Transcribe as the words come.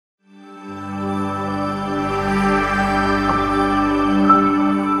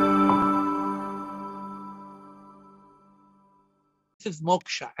is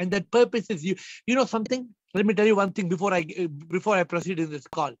moksha, and that purpose is you. You know something? Let me tell you one thing before I proceed in this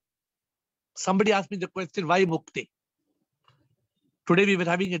call. Somebody asked me the question, why mukti? Today we were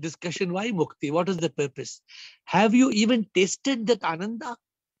having a discussion, why mukti? What is the purpose? Have you even tasted that ananda?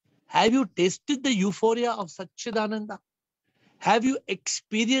 Have you tasted the euphoria of Satchidananda? Have you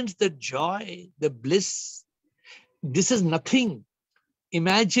experienced the joy, the bliss? This is nothing.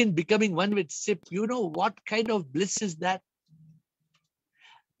 Imagine becoming one with SIP. You know what kind of bliss is that?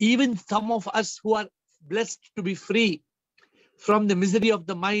 Even some of us who are blessed to be free from the misery of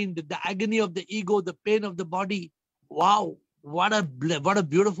the mind, the agony of the ego, the pain of the body. Wow, what a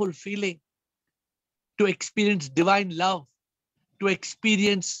beautiful feeling to experience divine love, to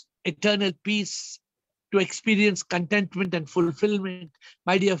experience eternal peace, to experience contentment and fulfillment.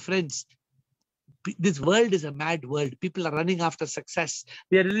 My dear friends, this world is a mad world. People are running after success.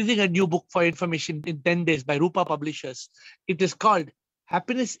 We are releasing a new book for information in 10 days by Rupa Publishers. It is called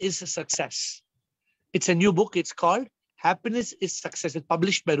Happiness is a Success. It's a new book. It's called Happiness is Success. It's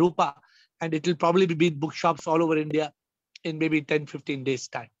published by Rupa, and it will probably be in bookshops all over India in maybe 10, 15 days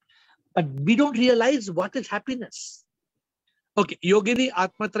time. But we don't realize what is happiness. Okay, Yogini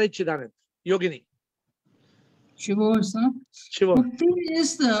Atmatray Chidanand. Yogini. Shiva, sir. Shiva. Mukti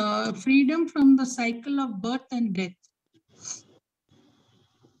is freedom from the cycle of birth and death.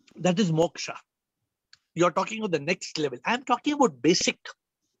 That is moksha. You're talking about the next level. I'm talking about basic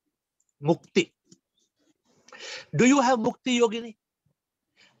mukti. Do you have mukti, Yogini?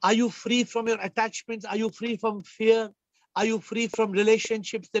 Are you free from your attachments? Are you free from fear? Are you free from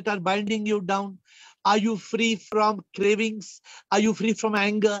relationships that are binding you down? Are you free from cravings? Are you free from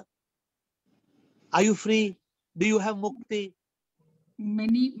anger? Are you free? Do you have mukti?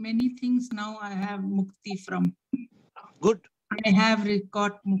 Many things now I have mukti from. Good. I have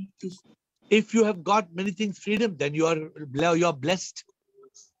got mukti. If you have got many things freedom, then you are blessed.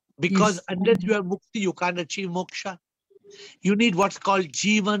 Because Yes. unless you have mukti, you can't achieve moksha. You need what's called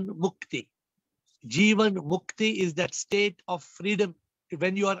Jivan Mukti. Jivan Mukti is that state of freedom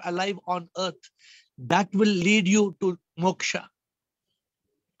when you are alive on earth. That will lead you to moksha.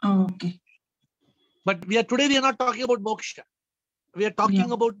 Oh, okay. But today we are not talking about moksha. We are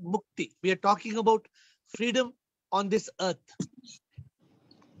talking about mukti. We are talking about freedom on this earth.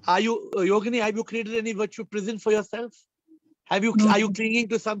 Are you, Yogini, have you created any virtue prison for yourself? Are you clinging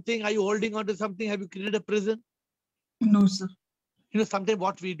to something? Are you holding on to something? Have you created a prison? No, sir. You know, sometimes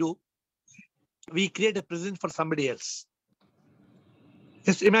what we do, we create a prison for somebody else.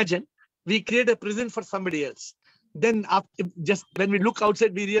 Just imagine, we create a prison for somebody else. Then just when we look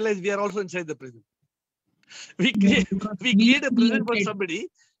outside, we realize we are also inside the prison. We create a prison for somebody,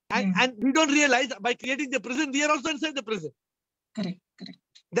 and we don't realize by creating the prison, we are also inside the prison. Correct.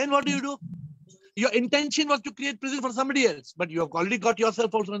 Then what do? Your intention was to create prison for somebody else, but you have already got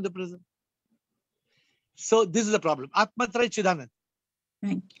yourself also in the prison. So this is the problem. Atmatray Chidanand.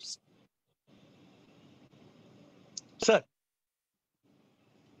 Thank you, sir. Sir.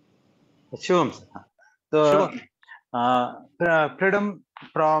 Shivam. So, freedom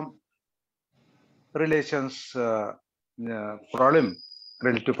from relations relative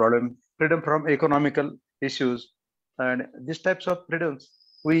problem, freedom from economical issues, and these types of freedoms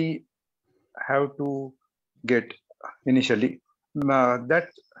we have to get initially. That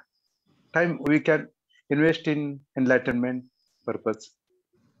time we can invest in enlightenment purpose.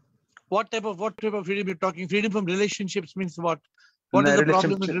 What type of freedom you're talking? Freedom from relationships means what? What is the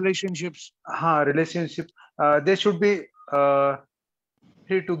problem with relationships? Relationship. They should be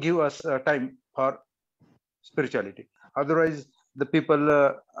free to give us time for spirituality. Otherwise, the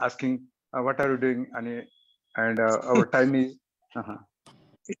people asking, "What are you doing?" and our time is.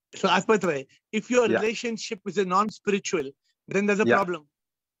 So, Atmatray, if your relationship is a non-spiritual, then there's a problem.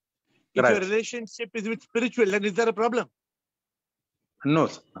 If your relationship is with spiritual, then is there a problem? No,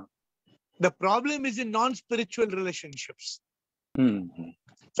 sir. The problem is in non-spiritual relationships.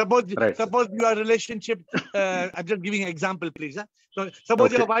 Suppose your relationship, I'm just giving an example, please. So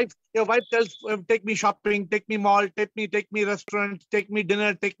suppose your wife tells, take me shopping, take me mall, take me restaurant, take me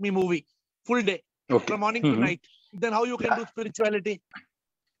dinner, take me movie, full day, from morning to night. Then how you can do spirituality?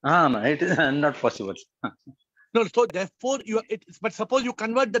 No, it is not possible. No, so therefore but suppose you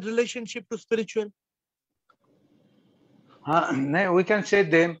convert that relationship to spiritual. We can say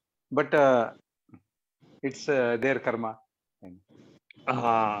them, but it's their karma.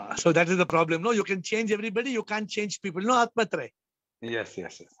 So that is the problem. No, you can change everybody. You can't change people. No, Atmatray. Yes.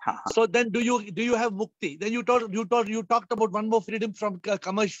 So then, do you have mukti? Then you talked about one more freedom from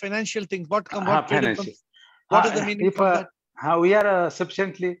commercial, financial things. What freedom? What is the meaning of that? We are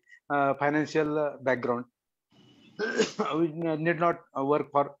sufficiently financial background. we need not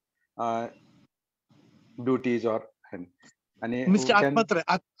work for uh, duties or and Mr. we can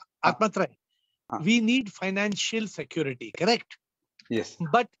Atmatre, uh, we need financial security, correct? yes,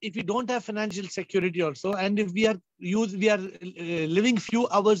 But if we don't have financial security also, and if we are living few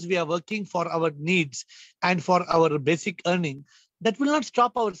hours, we are working for our needs and for our basic earning, that will not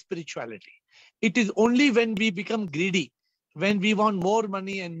stop our spirituality. It is only when we become greedy, when we want more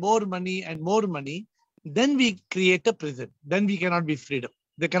money and more money and more money, then we create a prison. Then we cannot be freedom.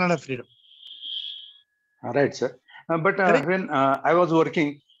 They cannot have freedom. right, sir. But Correct? when I was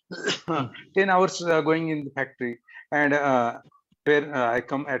working 10 hours going in the factory, and where I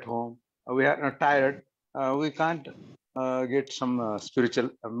come at home, we are tired. We can't get some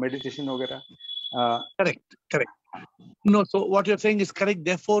spiritual meditation, etc. Correct. No, so what you're saying is correct.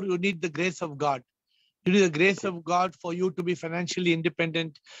 Therefore, you need the grace of God. You need the grace of God for you to be financially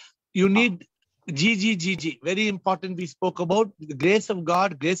independent. You need GGGG, very important. We spoke about the grace of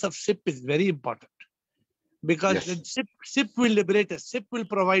God. Grace of SIP is very important, because Yes. the SIP will liberate us. SIP will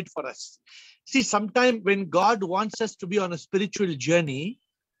provide for us. See, sometime when God wants us to be on a spiritual journey,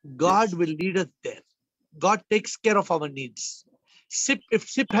 God Yes. will lead us there. God takes care of our needs. If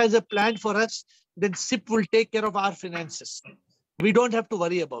SIP has a plan for us, then SIP will take care of our finances. We don't have to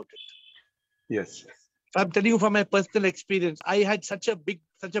worry about it. Yes. I'm telling you from my personal experience, I had such a big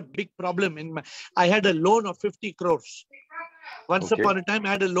problem I had a loan of 50 crores. Once Okay. upon a time,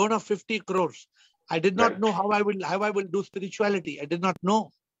 I had a loan of 50 crores. I did not Right. know how I will do spirituality. I did not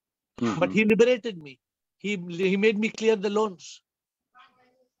know. Mhm. But he liberated me. He made me clear the loans.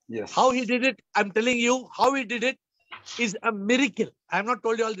 Yes. How he did it, I'm telling you, how he did it is a miracle. I have not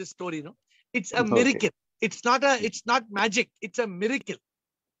told you all this story, no? It's a miracle. It's not magic. It's a miracle.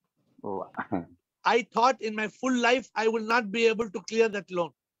 Oh. I thought in my full life I will not be able to clear that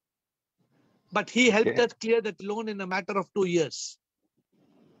loan. But he helped us clear that loan in a matter of 2 years.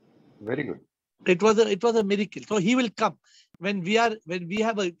 Very good. It was a miracle. So he will come when we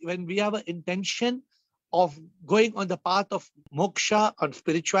have an intention of going on the path of moksha, on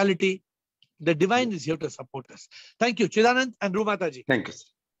spirituality. The divine is here to support us. Thank you, Chidanand and Rumataji. Thank you, sir.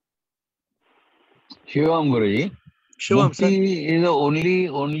 Shivam Guruji, Shivam, sir. Mukti is the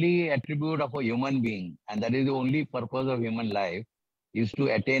only attribute of a human being, and that is the only purpose of human life, is to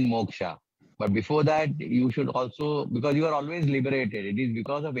attain moksha. But before that, you should also, because you are always liberated, it is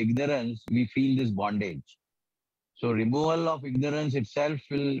because of ignorance we feel this bondage. So removal of ignorance itself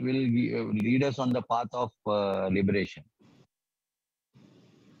will lead us on the path of liberation.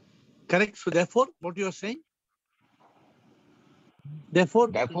 Correct. So therefore, what you are saying? Therefore,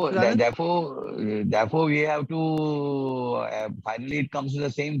 we have to, finally it comes to the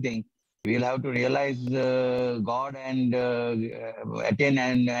same thing. We'll have to realize God and attain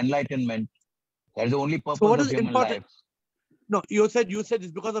enlightenment. That's the only purpose of human life. No, you said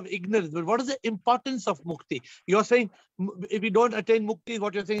it's because of ignorance. But what is the importance of mukti? You're saying if we don't attain mukti,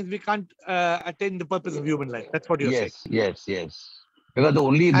 what you're saying is we can't attain the purpose of human life. That's what you're saying. Yes. Because the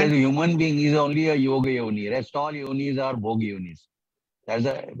human being is only a yoga yoni. Rest all yonis are bhog yonis.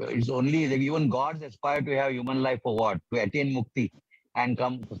 It's only that even gods aspire to have human life for what? To attain mukti and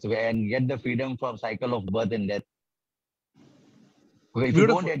come and get the freedom from cycle of birth and death. Because if you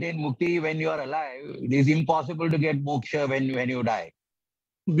don't attain mukti when you are alive, it is impossible to get moksha when you die.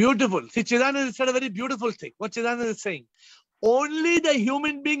 Beautiful. See, Chidanand said a very beautiful thing. What Chidanand is saying, only the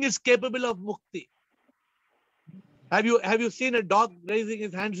human being is capable of mukti. Have you seen a dog raising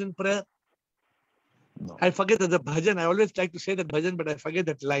his hands in prayer? No. I forget the bhajan. I always like to say that bhajan, but I forget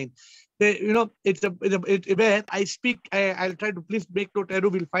that line. Where I speak. I'll try to please make note.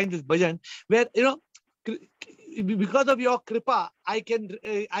 We'll find this bhajan where because of your kripa, I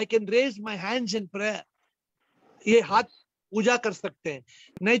can raise my hands in prayer. ये हाथ पूजा कर सकते हैं.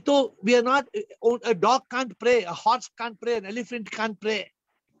 नहीं तो we are not. A dog can't pray. A horse can't pray. An elephant can't pray.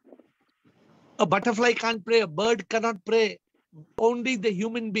 A butterfly can't pray. A bird cannot pray. Only the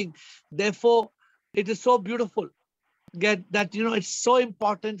human being. Therefore, it is so beautiful that it's so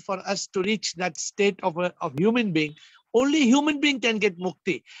important for us to reach that state of human being. Only human being can get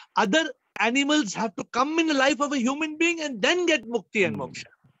mukti. Other animals have to come in the life of a human being and then get mukti and moksha.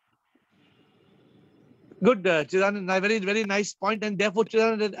 Good, Chidanand. Very, very nice point. And therefore,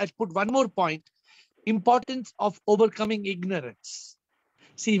 Chidanand, I put one more point. Importance of overcoming ignorance.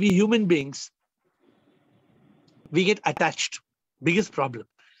 See, we human beings, we get attached. Biggest problem.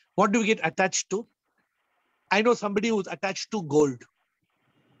 What do we get attached to? I know somebody who's attached to gold.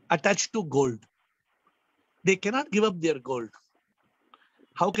 They cannot give up their gold.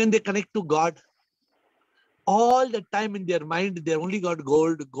 How can they connect to God? All the time in their mind, they only got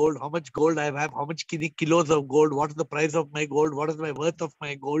gold, gold, how much gold I have, how much kilos of gold, what is the price of my gold, what is my worth of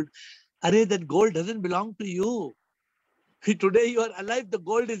my gold. Arey, that gold doesn't belong to you. Today you are alive, the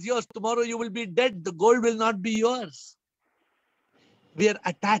gold is yours. Tomorrow you will be dead, the gold will not be yours. We are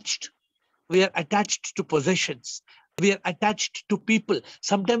attached. We are attached to possessions. We are attached to people.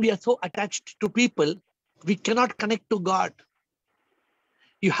 Sometimes we are so attached to people, we cannot connect to God.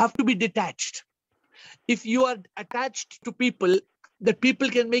 You have to be detached. If you are attached to people, the people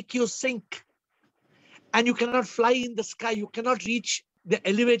can make you sink. And you cannot fly in the sky. You cannot reach the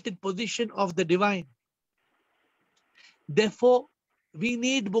elevated position of the divine. Therefore, we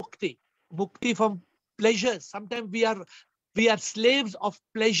need mukti. Mukti from pleasures. Sometimes we are slaves of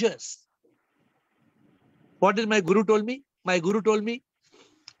pleasures. What did my guru told me? My guru told me,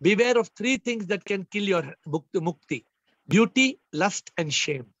 beware of 3 things that can kill your mukti. Duty, lust, and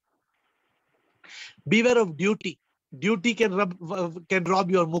shame. Beware of duty. Duty can rob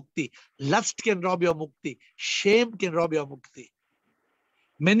your mukti. Lust can rob your mukti. Shame can rob your mukti.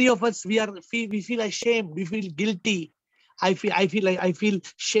 Many of us, we feel ashamed. We feel guilty. I feel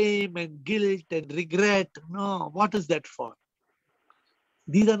shame and guilt and regret. No, what is that for?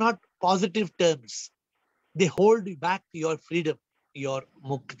 These are not positive terms. They hold you back to your freedom, your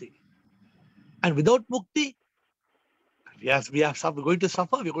mukti. And without mukti, yes, we are going to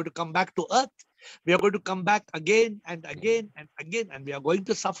suffer. We are going to come back to earth. We are going to come back again and again and again, and we are going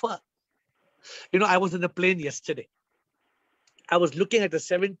to suffer. You know, I was in a plane yesterday. I was looking at a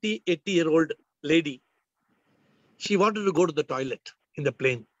 70, 80-year-old lady. She wanted to go to the toilet in the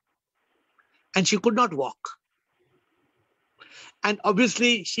plane, and she could not walk. And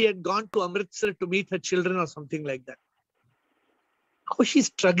obviously, she had gone to Amritsar to meet her children or something like that. How she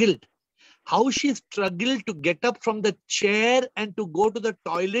struggled. How she struggled to get up from the chair and to go to the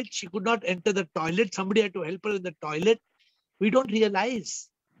toilet. She could not enter the toilet. Somebody had to help her in the toilet. We don't realize.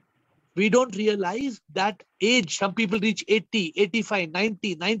 We don't realize that age. Some people reach 80, 85,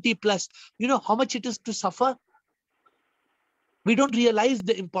 90, 90 plus. You know how much it is to suffer? We don't realize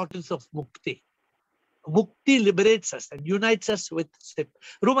the importance of mukti. Mukti liberates us and unites us with Sit.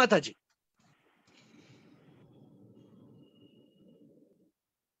 Rumataji.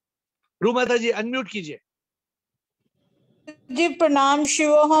 Rumataji, unmute कीजिए. जी प्रणाम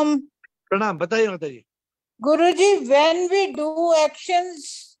शिवोहम. प्रणाम, बताइए माताजी. Guruji, when we do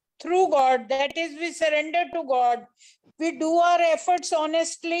actions through God, that is, we surrender to God. We do our efforts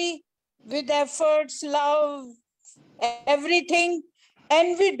honestly, with efforts, love, everything,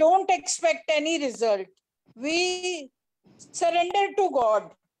 and we don't expect any result. We surrender to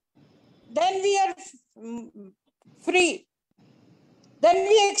God. Then we are free. Then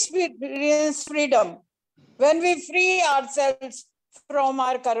we experience freedom. When we free ourselves from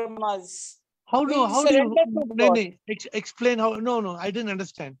our karmas. How do you explain how? No, I didn't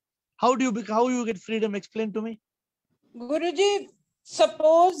understand. How you get freedom? Explain to me. Guruji,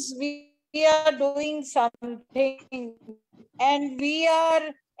 suppose we are doing something and we are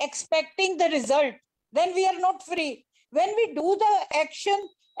expecting the result, then we are not free. When we do the action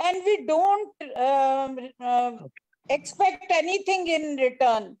and we don't expect anything in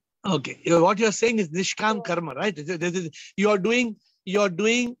return. Okay, what you're saying is nishkam karma, right? You're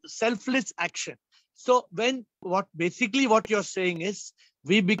doing selfless action. So what you're saying is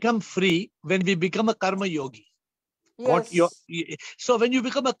we become free when we become a karma yogi. Yes. So when you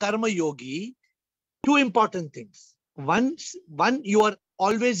become a karma yogi, 2 important things. One, you are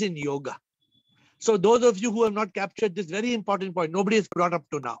always in yoga. So those of you who have not captured this very important point, nobody has brought up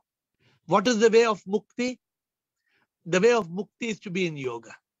to now. What is the way of mukti? The way of mukti is to be in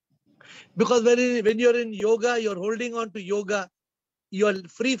yoga. Because when you're in yoga, you're holding on to yoga, you're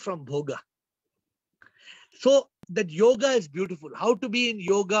free from bhoga. So that yoga is beautiful. How to be in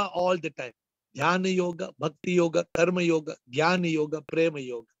yoga all the time? Dhyana yoga, bhakti yoga, karma yoga, jnana yoga, prema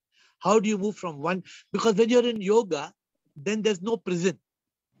yoga. How do you move from one? Because when you're in yoga, then there's no prison.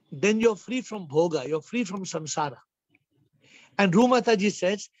 Then you're free from bhoga, you're free from samsara. And Rumataji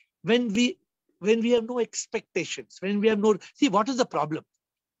says, when we have no expectations, when we have no... See, what is the problem?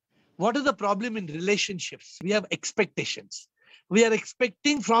 What is the problem in relationships? We have expectations. We are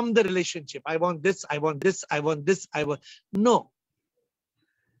expecting from the relationship. I want this, I want this, I want this, I want... No.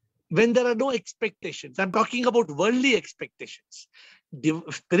 When there are no expectations, I'm talking about worldly expectations. The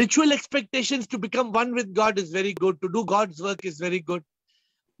spiritual expectations to become one with God is very good. To do God's work is very good.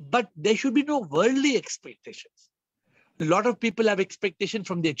 But there should be no worldly expectations. A lot of people have expectations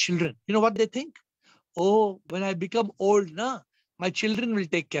from their children. You know what they think? Oh, when I become old, my children will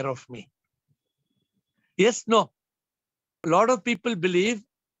take care of me. Yes, no. A lot of people believe,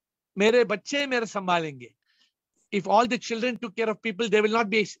 mere bacche mere sambhalenge. if all the children took care of people, there will not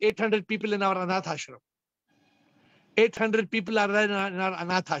be 800 people in our Anath Ashram. 800 people are in our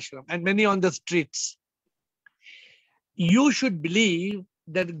Anath Ashram and many on the streets. You should believe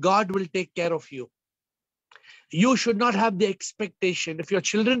that God will take care of you. You should not have the expectation. If your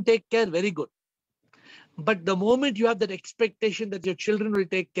children take care, very good. But the moment you have that expectation that your children will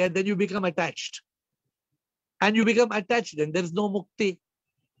take care, then you become attached. And you become attached, then there is no mukti.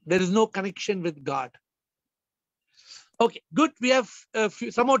 There is no connection with God. Okay, good. We have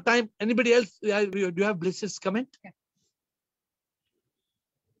some more time. Anybody else? Do you have Bliss's comment? Yeah.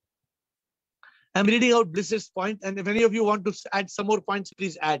 I'm reading out Bliss's point, and if any of you want to add some more points,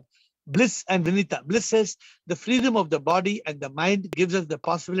 please add. Bliss and Vinita. Bliss says, the freedom of the body and the mind gives us the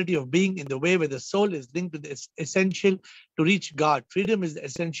possibility of being in the way where the soul is linked to the essential to reach God. Freedom is the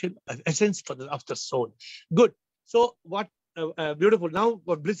essence of the soul. Good. So what beautiful. Now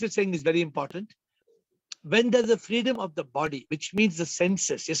what Bliss is saying is very important. When there's a freedom of the body, which means the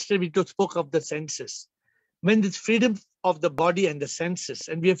senses. Yesterday we spoke of the senses. When there's freedom of the body and the senses,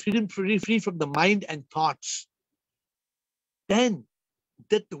 and we are free from the mind and thoughts, then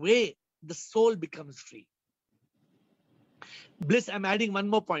that way the soul becomes free. Bliss, I'm adding one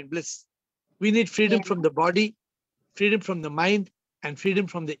more point. Bliss, we need freedom from the body, freedom from the mind, and freedom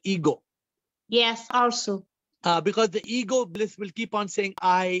from the ego. Yes, also. Because the ego, Bliss, will keep on saying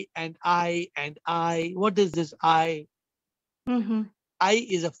I and I and I. What is this I? Mm-hmm. I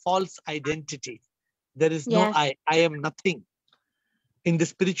is a false identity. There is no Yes. I. I am nothing. In the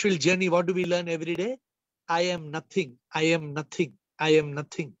spiritual journey, what do we learn every day? I am nothing. I am nothing. I am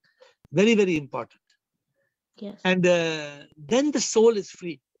nothing. Very, very important. Yes. And then the soul is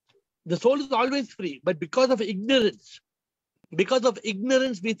free. The soul is always free, but because of ignorance,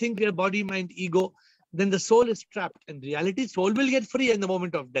 we think we are body, mind, ego, then the soul is trapped. In reality, soul will get free in the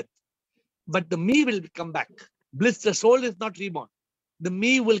moment of death. But the me will come back. Bliss, the soul is not reborn. The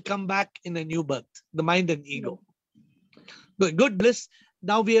me will come back in a new birth, the mind and ego. Good, good, Bliss.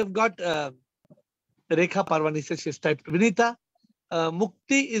 Now we have got Rekha Parvani says she's typed. Vinita,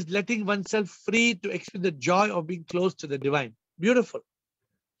 Mukti is letting oneself free to experience the joy of being close to the divine. Beautiful.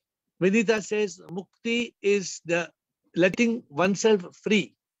 Vinita says Mukti is the letting oneself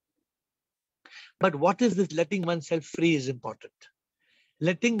free. But what is this letting oneself free is important.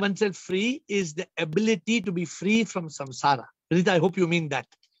 Letting oneself free is the ability to be free from samsara. Vinita, I hope you mean that.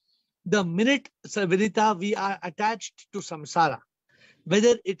 The minute, Sir Vinita, we are attached to samsara,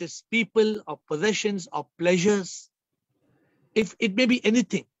 whether it is people or possessions or pleasures, if it may be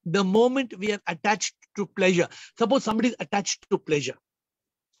anything, the moment we are attached to pleasure, suppose somebody is attached to pleasure.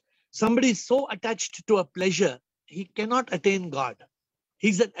 Somebody is so attached to a pleasure, he cannot attain God.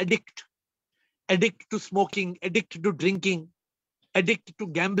 He's an addict. Addict to smoking, addict to drinking, addict to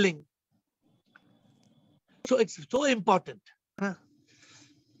gambling. So it's so important.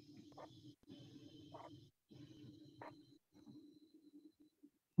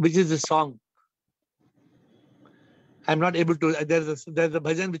 Which is the song? I'm not able to. There's a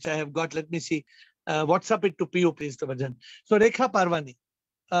bhajan which I have got. Let me see. WhatsApp it to PU, please, the bhajan. So Rekha Parvani,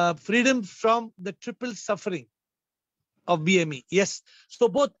 freedom from the triple suffering of BME. Yes. So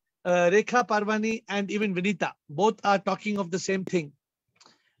both Rekha Parvani and even Vinita, both are talking of the same thing.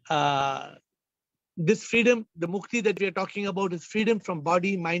 This freedom, the mukti that we are talking about, is freedom from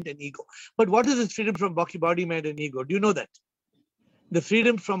body, mind, and ego. But what is this freedom from body, mind, and ego? Do you know that? The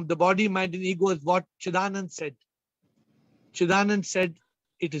freedom from the body, mind, and ego is what Chidanand said. Chidanand said,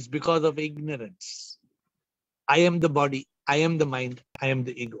 it is because of ignorance. I am the body, I am the mind, I am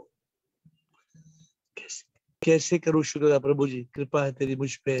the ego. कैसे करूं शुक्र प्रभु जी, कृपा है तेरी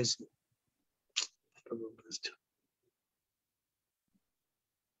मुझ पे ऐसी.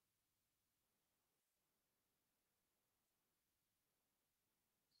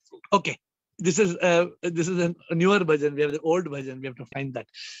 Okay, this is a newer bhajan. We have the old bhajan. We have to find that.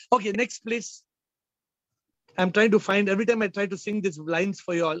 Okay, next please. I'm trying to find, every time I try to sing these lines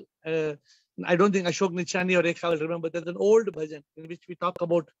for you all, I don't think Ashok Nichani or Rekha will remember. There's an old bhajan in which we talk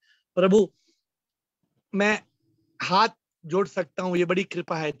about, Prabhu, मैं हाथ जोड़ सकता हूँ, ये बड़ी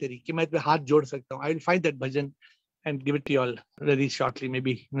कृपा है तेरी कि मैं तुम्हें हाथ जोड़ सकता हूँ. I will find that bhajan and give it to you all very shortly,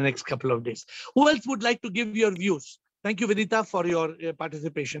 maybe in the next couple of days. Who else would like to give your views? Thank you, Vinita, for your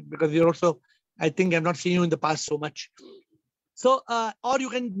participation, because you're also, I think I've not seen you in the past so much. So, or you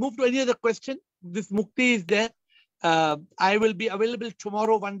can move to any other question. This Mukti is there. I will be available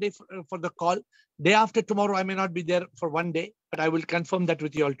tomorrow, one day for the call. Day after tomorrow, I may not be there for one day, but I will confirm that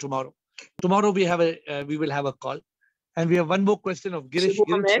with you all tomorrow. Tomorrow we will have a call. And we have one more question of Girish.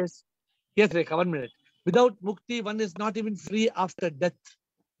 Girish says, yes, Rekha, 1 minute. Without Mukti, one is not even free after death.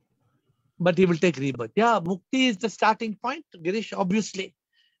 but he will take rebirth. Yeah, Mukti is the starting point, Girish, obviously.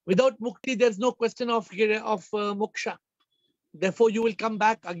 Without Mukti, there's no question of moksha. Therefore, you will come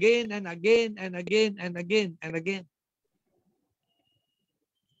back again and again and again and again and again.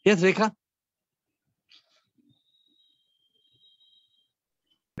 Yes, Rekha?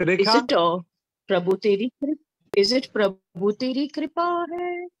 Rekha? Is it Prabhu Teri Kripa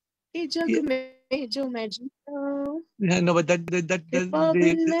hai कि जग में जो मैं जीता हूँ Yeah, no, but कृपा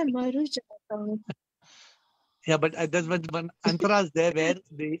बिन मैं मर जाता हूँ. yeah, but there's one antaras there where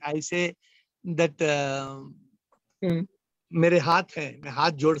I say that मेरे हाथ है, मैं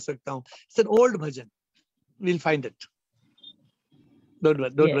हाथ जोड़ सकता हूँ. It's an old bhajan. We'll find it. Don't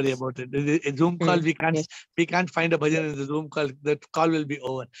worry about it. A Zoom call, we can't find a bhajan in the Zoom call. That call will be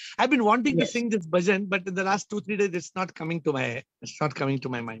over. I've been wanting to sing this bhajan, but in the last 2-3 days, it's not coming to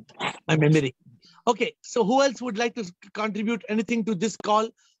my mind, my memory. Okay, so who else would like to contribute anything to this call,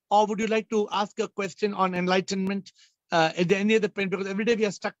 or would you like to ask a question on enlightenment at any other point? Because every day we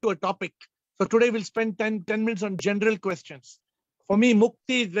are stuck to a topic. So today we'll spend 10 minutes on general questions. For me,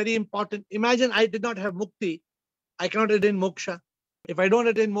 Mukti is very important. Imagine I did not have Mukti, I cannot attain moksha. If I don't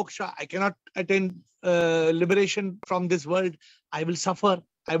attain moksha, I cannot attain liberation from this world. I will suffer.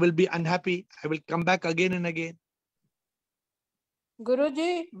 I will be unhappy. I will come back again and again.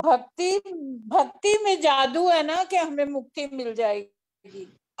 गुरुजी, भक्ति में जादू है ना कि हमें मुक्ति मिल जाएगी.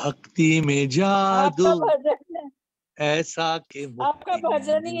 भक्ति में जादू आपका भजन है, ऐसा के मुक्ति. आपका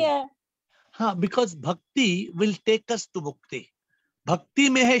भजन ही है. हाँ, because bhakti will take us to mukti. Bhakti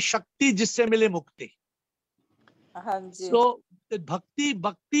में है शक्ति जिससे मिले मुक्ति. हाँ जी. So bhakti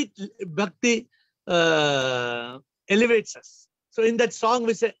elevates us. So in that song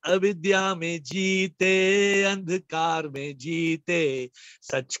we say avidya mein jeete andhkar mein jeete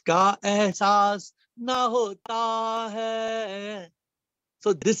sach ka ehsaas na hota hai.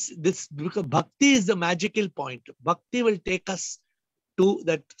 So this because bhakti is the magical point. Bhakti will take us to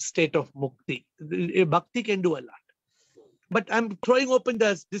that state of mukti. Bhakti can do a lot. But I'm throwing open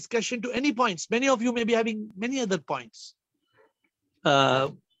the discussion to any points. Many of you may be having many other points.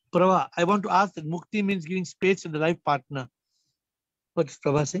 Prabha, I want to ask that mukti means giving space to the life partner. What's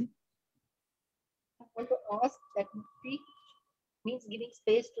Prabha saying? I want to ask that mukti means giving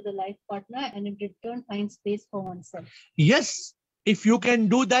space to the life partner and in return find space for oneself. Yes, if you can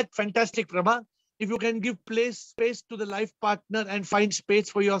do that, fantastic, Prabha. If you can give space to the life partner and find space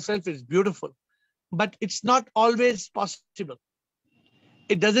for yourself, it's beautiful. But it's not always possible.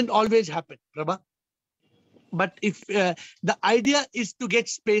 It doesn't always happen, Prabha. But if the idea is to get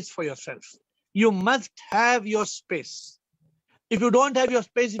space for yourself, you must have your space. If you don't have your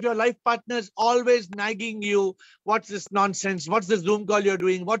space, if your life partner is always nagging you, what's this nonsense? What's this Zoom call you're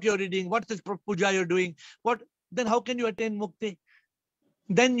doing? What you're reading? What's this puja you're doing? Then how can you attain mukti?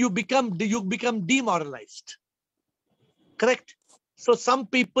 Then you become demoralized. Correct? So some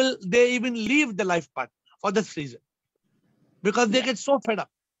people, they even leave the life partner for this reason. Because they get so fed up.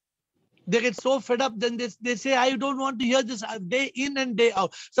 They get so fed up, then they say, I don't want to hear this day in and day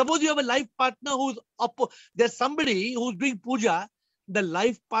out. Suppose you have a life partner there's somebody who's doing puja, the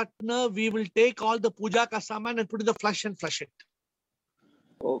life partner, we will take all the puja ka saman and put in the flush and flush it.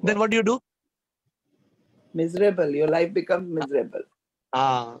 Oh, then what do? Miserable. Your life becomes miserable.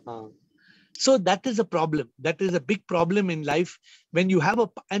 So that is a problem. That is a big problem in life when you have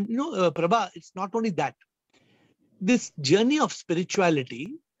and you know, Prabha, it's not only that. This journey of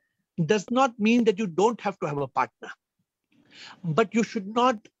spirituality does not mean that you don't have to have a partner. But you should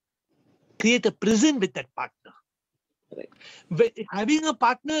not create a prison with that partner. Right. Having a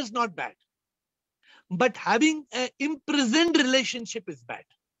partner is not bad. But having an imprisoned relationship is bad.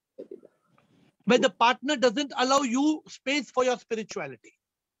 Where the partner doesn't allow you space for your spirituality.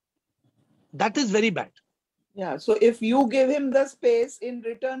 That is very bad. Yeah, so if you give him the space, in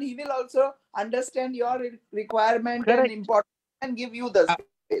return, he will also understand your requirement and importance and give you the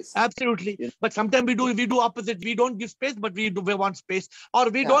space. Absolutely. Yeah. But sometimes we do opposite. We don't give space, but we want space. Or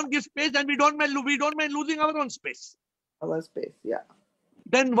we don't give space and we don't mind losing our own space. Our space, yeah.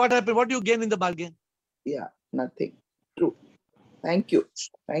 Then what happens? What do you gain in the bargain? Yeah, nothing. True. Thank you.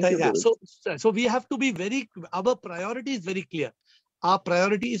 Thank you. Yeah. So we have to be our priority is very clear. Our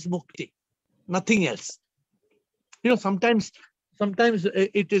priority is mukti, nothing else. You know, sometimes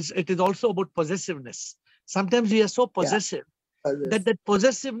it is also about possessiveness. Sometimes we are so possessive that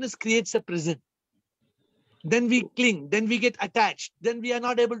possessiveness creates a prison. Then we cling, then we get attached, then we are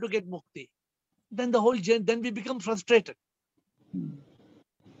not able to get mukti. Then the whole journey, then we become frustrated.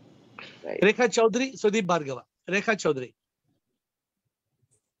 Right. Rekha Chaudhary, Sudeep Bhargava. Rekha Chaudhary.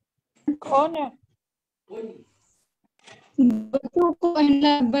 कौन है? बच्चों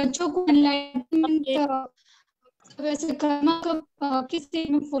को enlightenment वैसे कर्मा का किस stage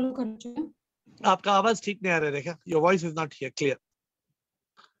में follow करना चाहिए? आपका आवाज ठीक नहीं आ रहा है रेखा. Your voice is not here clear.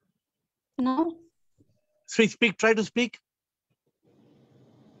 Now? Speak. Try to speak.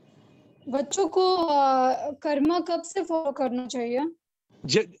 बच्चों को कर्मा कब से फॉलो करना चाहिए?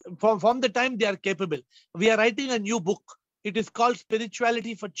 From the time they are capable. We are writing a new book. It is called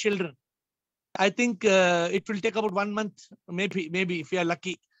Spirituality for Children. I think it will take about 1 month, maybe if you are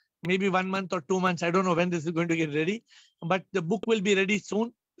lucky, maybe 1 month or 2 months. I don't know when this is going to get ready, but the book will be ready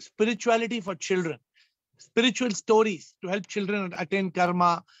soon. Spirituality for Children. Spiritual stories to help children attain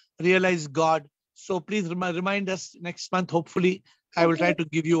karma, realize God. So please remind us next month. Hopefully, I will try to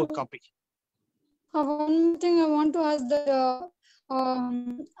give you a copy. One thing I want to ask that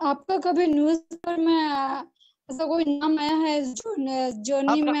आपका कभी newspaper में ऐसा कोई नाम आया है इस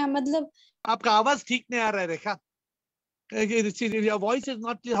journey में? मतलब आपका आवाज ठीक नहीं आ रहा है रेखा. Your voice is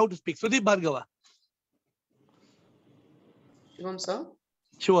not clear. How to speak? Sudeep Bhargava. Shivam sir.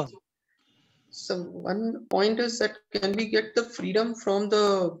 Sure. So one point is that can we get the freedom from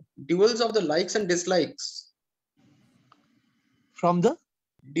the duels of the likes and dislikes? From the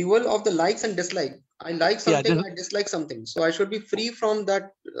duel of the likes and dislike. I like something, I dislike something. So I should be free from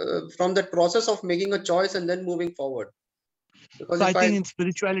that process of making a choice and then moving forward. Because so I think in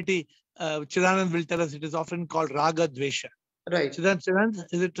spirituality, Chidanand will tell us it is often called Raga Dvesha. Right. Chidanand,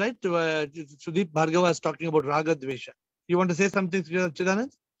 is it right? Sudeep Bhargava is talking about Raga Dvesha. You want to say something,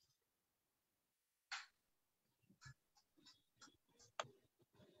 Chidanand?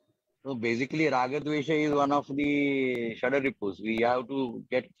 So basically, Raga Dvesha is one of the Shadaripus. We have to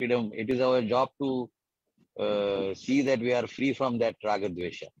get freedom. It is our job to see that we are free from that Raga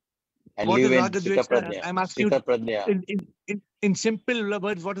Dvesha. And what live is in Raga Dvesha? I'm asking you in simple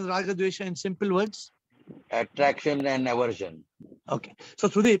words, what is Raga Dvesha in simple words? Attraction and aversion. Okay. So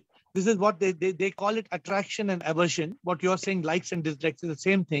Sudeep, this is what they call it, attraction and aversion. What you're saying, likes and dislikes, is the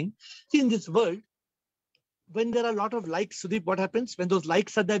same thing. See, in this world, when there are a lot of likes, Sudeep, what happens? When those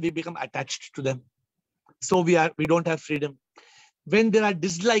likes are there, we become attached to them. So we don't have freedom. When there are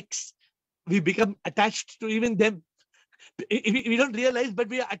dislikes, we become attached to even them. We don't realize, but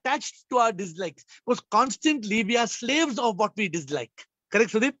we are attached to our dislikes. Because constantly we are slaves of what we dislike.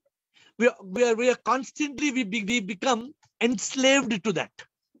 Correct, Sudeep? We are constantly, we become enslaved to that.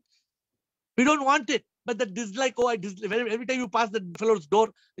 We don't want it. But the dislike, I dislike. Every time you pass the fellow's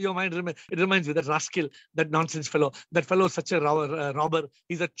door, your mind reminds you, that rascal, that nonsense fellow, that fellow is such a robber,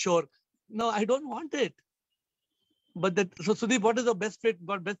 he's a chore. No, I don't want it. But so Sudeep, what is the best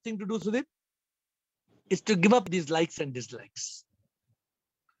thing to do, Sudeep? Is to give up these likes and dislikes.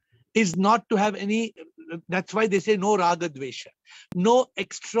 Is not to have any, that's why they say no raga dvesha. No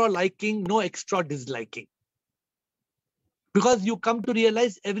extra liking, no extra disliking. Because you come to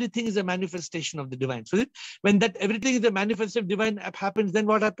realize everything is a manifestation of the divine. So when that everything is a manifestation of divine happens, then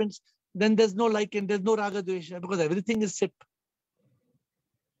what happens? Then there's no like and there's no raga dvesha, because everything is sip.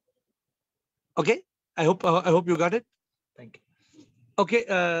 Okay, I hope you got it. Thank you.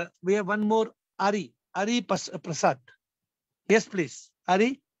 Okay, we have one more. Ari Prasad. Yes, please.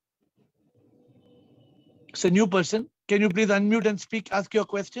 Ari, it's a new person. Can you please unmute and speak? Ask your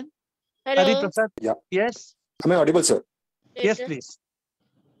question. Hello. Ari Prasad. Yeah. Yes. Am I audible, sir? Yes, please.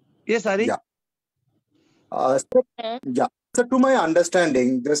 Yes, Ari. Yeah. Yeah. So to my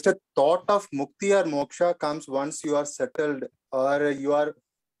understanding, just a thought of mukti or moksha comes once you are settled or you are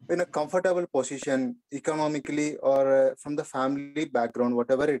in a comfortable position economically or from the family background,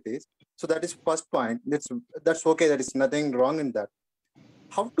 whatever it is. So that is first point. That's okay. There is nothing wrong in that.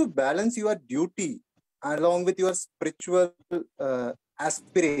 How to balance your duty along with your spiritual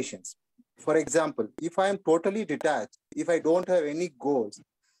aspirations? For example, if I am totally detached, if I don't have any goals,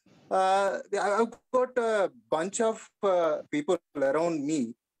 I've got a bunch of people around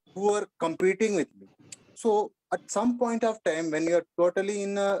me who are competing with me. So at some point of time, when you're totally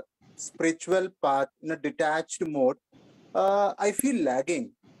in a spiritual path, in a detached mode, I feel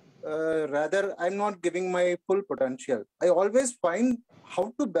lagging. Rather, I'm not giving my full potential. I always find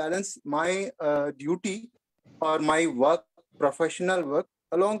how to balance my duty or my work, professional work,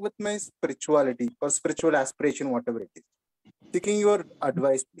 along with my spirituality or spiritual aspiration, whatever it is. Seeking your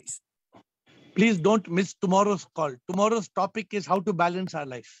advice, please. Please don't miss tomorrow's call. Tomorrow's topic is how to balance our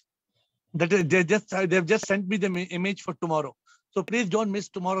life. They've just sent me the image for tomorrow. So please don't miss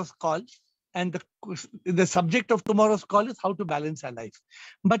tomorrow's call. And the subject of tomorrow's call is how to balance our life.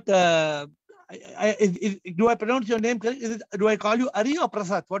 But do I pronounce your name correctly? Do I call you Ari or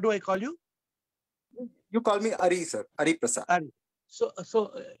Prasad? What do I call you? You call me Ari, sir. Ari Prasad. Ari. So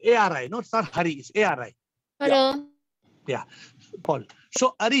ARI. No, it's not Hari. It's ARI. Hello. Yeah, Paul.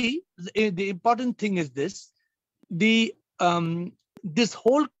 So Ari, the important thing is this: this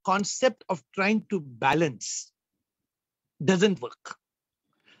whole concept of trying to balance doesn't work.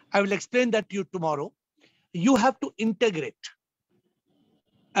 I will explain that to you tomorrow. You have to integrate.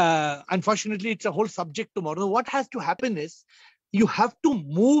 Unfortunately, it's a whole subject tomorrow. What has to happen is you have to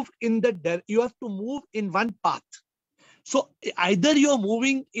move in one path. So either you're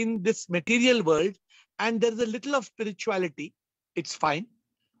moving in this material world and there's a little of spirituality, it's fine.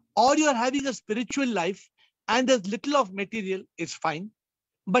 Or you're having a spiritual life and there's little of material, it's fine.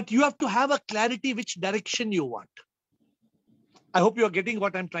 But you have to have a clarity which direction you want. I hope you're getting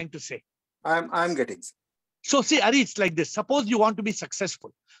what I'm trying to say. I'm getting. So see, Ari, it's like this. Suppose you want to be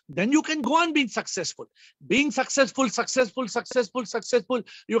successful. Then you can go on being successful. Being successful.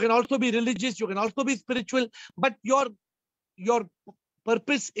 You can also be religious. You can also be spiritual. But your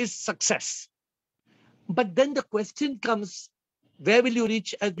purpose is success. But then the question comes, where will you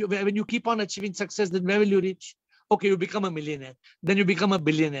reach? When you keep on achieving success, then where will you reach? Okay, you become a millionaire. Then you become a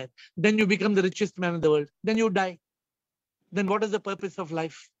billionaire. Then you become the richest man in the world. Then you die. Then what is the purpose of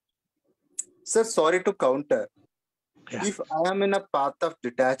life? Sir, sorry to counter. Yeah. If I am in a path of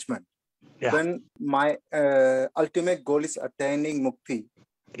detachment, yeah. when my ultimate goal is attaining Mukti,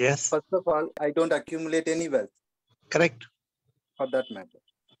 yes. First of all, I don't accumulate any wealth. Correct. For that matter.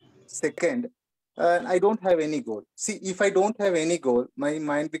 Second, I don't have any goal. See, if I don't have any goal, my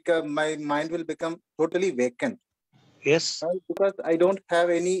mind will become totally vacant. Yes. Right? Because I don't have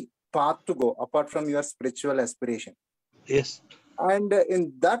any path to go apart from your spiritual aspiration. Yes. And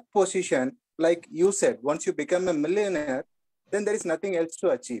in that position, like you said, once you become a millionaire, then there is nothing else to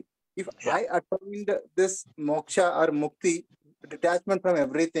achieve. If I attained this moksha or mukti, detachment from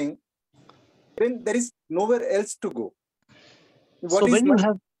everything, then there is nowhere else to go. What so when you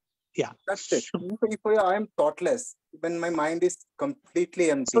have, that's it. If I am thoughtless, when my mind is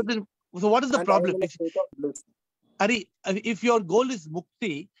completely empty. So what is the problem? Ari, if your goal is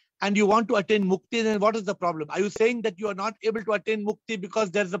mukti, and you want to attain mukti, then what is the problem? Are you saying that you are not able to attain mukti because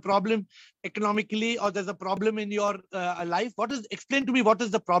there's a problem economically or there's a problem in your life? Explain to me what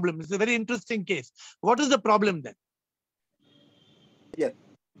is the problem? It's a very interesting case. What is the problem then? Yes.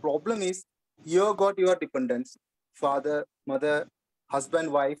 Problem is you got your dependents, father, mother,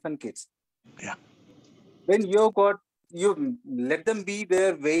 husband, wife, and kids. Yeah. When you let them be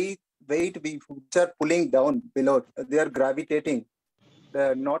their weight which are pulling down below. They are gravitating.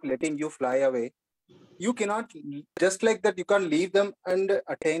 They're not letting you fly away. You cannot, just like that, you can't leave them and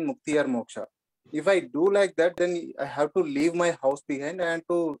attain mukti or moksha. If I do like that, then I have to leave my house behind and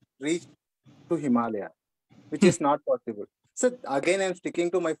to reach to Himalaya, which is not possible. So again, I'm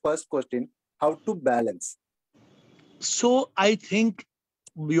sticking to my first question, how to balance. So I think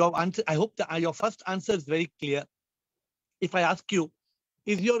your answer, I hope that your first answer is very clear. If I ask you,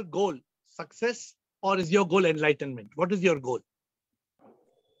 is your goal success or is your goal enlightenment? What is your goal?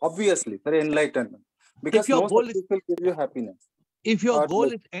 Obviously, for enlightenment, because no success will give you happiness. If your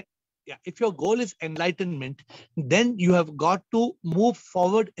goal is enlightenment, then you have got to move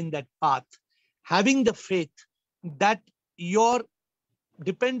forward in that path, having the faith that your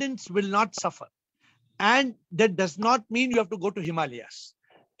dependents will not suffer. And that does not mean you have to go to Himalayas.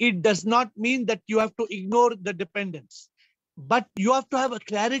 It does not mean that you have to ignore the dependents. But you have to have a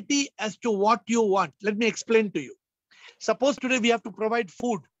clarity as to what you want. Let me explain to you. Suppose today we have to provide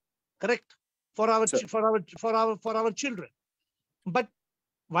food, correct, for our children. But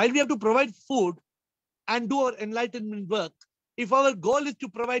while we have to provide food and do our enlightenment work, if our goal is to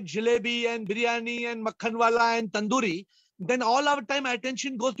provide jalebi and biryani and makhanwala and tandoori, then all our time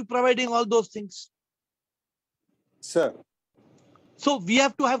attention goes to providing all those things. Sir. So we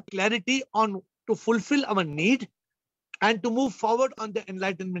have to have clarity on to fulfill our need and to move forward on the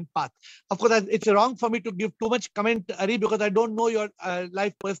enlightenment path. Of course, it's wrong for me to give too much comment, Ari, because I don't know your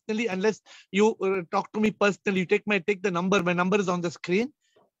life personally. Unless you talk to me personally, you take the number. My number is on the screen,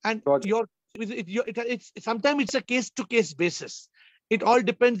 and sometimes it's a case-to-case basis. It all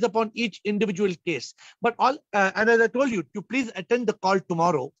depends upon each individual case. But and as I told you, to please attend the call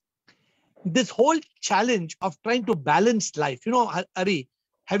tomorrow. This whole challenge of trying to balance life, you know, Ari,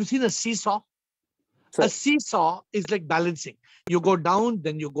 have you seen a seesaw? Sir. A seesaw is like balancing. You go down,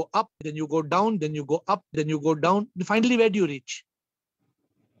 then you go up, then you go down, then you go up, then you go down. Finally, where do you reach?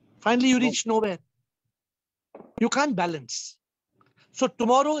 Finally, you reach nowhere. You can't balance. So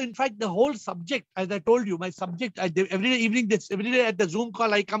tomorrow, in fact, the whole subject, as I told you, my subject, every day at the Zoom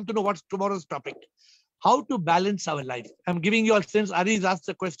call, I come to know what's tomorrow's topic. How to balance our life. I'm giving you all, since Ari has asked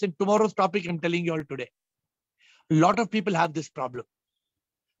the question, tomorrow's topic, I'm telling you all today. A lot of people have this problem.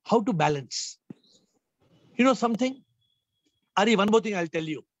 How to balance. You know something? Ari, one more thing I'll tell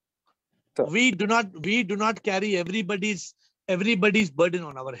you. Sir. We do not carry everybody's burden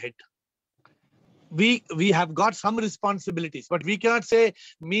on our head. We have got some responsibilities, but we cannot say,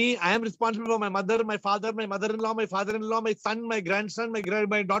 I am responsible for my mother, my father, my mother-in-law, my father-in-law, my son, my grandson, my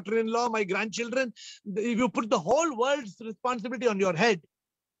daughter-in-law, my grandchildren. If you put the whole world's responsibility on your head,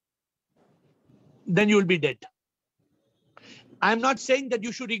 then you will be dead. I'm not saying that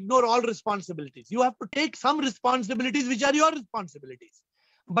you should ignore all responsibilities. You have to take some responsibilities which are your responsibilities,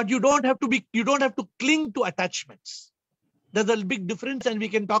 but you don't have to cling to attachments. There's a big difference, and we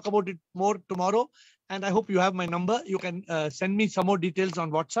can talk about it more tomorrow. And I hope you have my number. You can send me some more details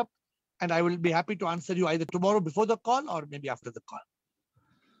on WhatsApp, and I will be happy to answer you either tomorrow before the call or maybe after the call.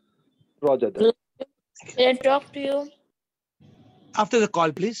 Roger that. Can I talk to you? After the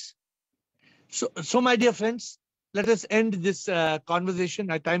call, please. So my dear friends, let us end this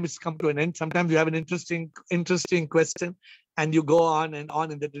conversation. Our time has come to an end. Sometimes you have an interesting question, and you go on in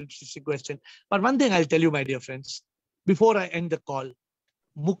that interesting question. But one thing I'll tell you, my dear friends, before I end the call,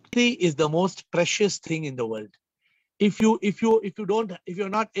 Mukti is the most precious thing in the world. If you're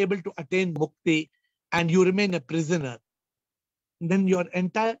not able to attain Mukti and you remain a prisoner, then your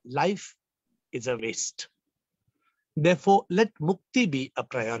entire life is a waste. Therefore, let Mukti be a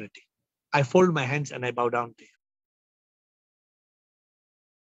priority. I fold my hands and I bow down to you.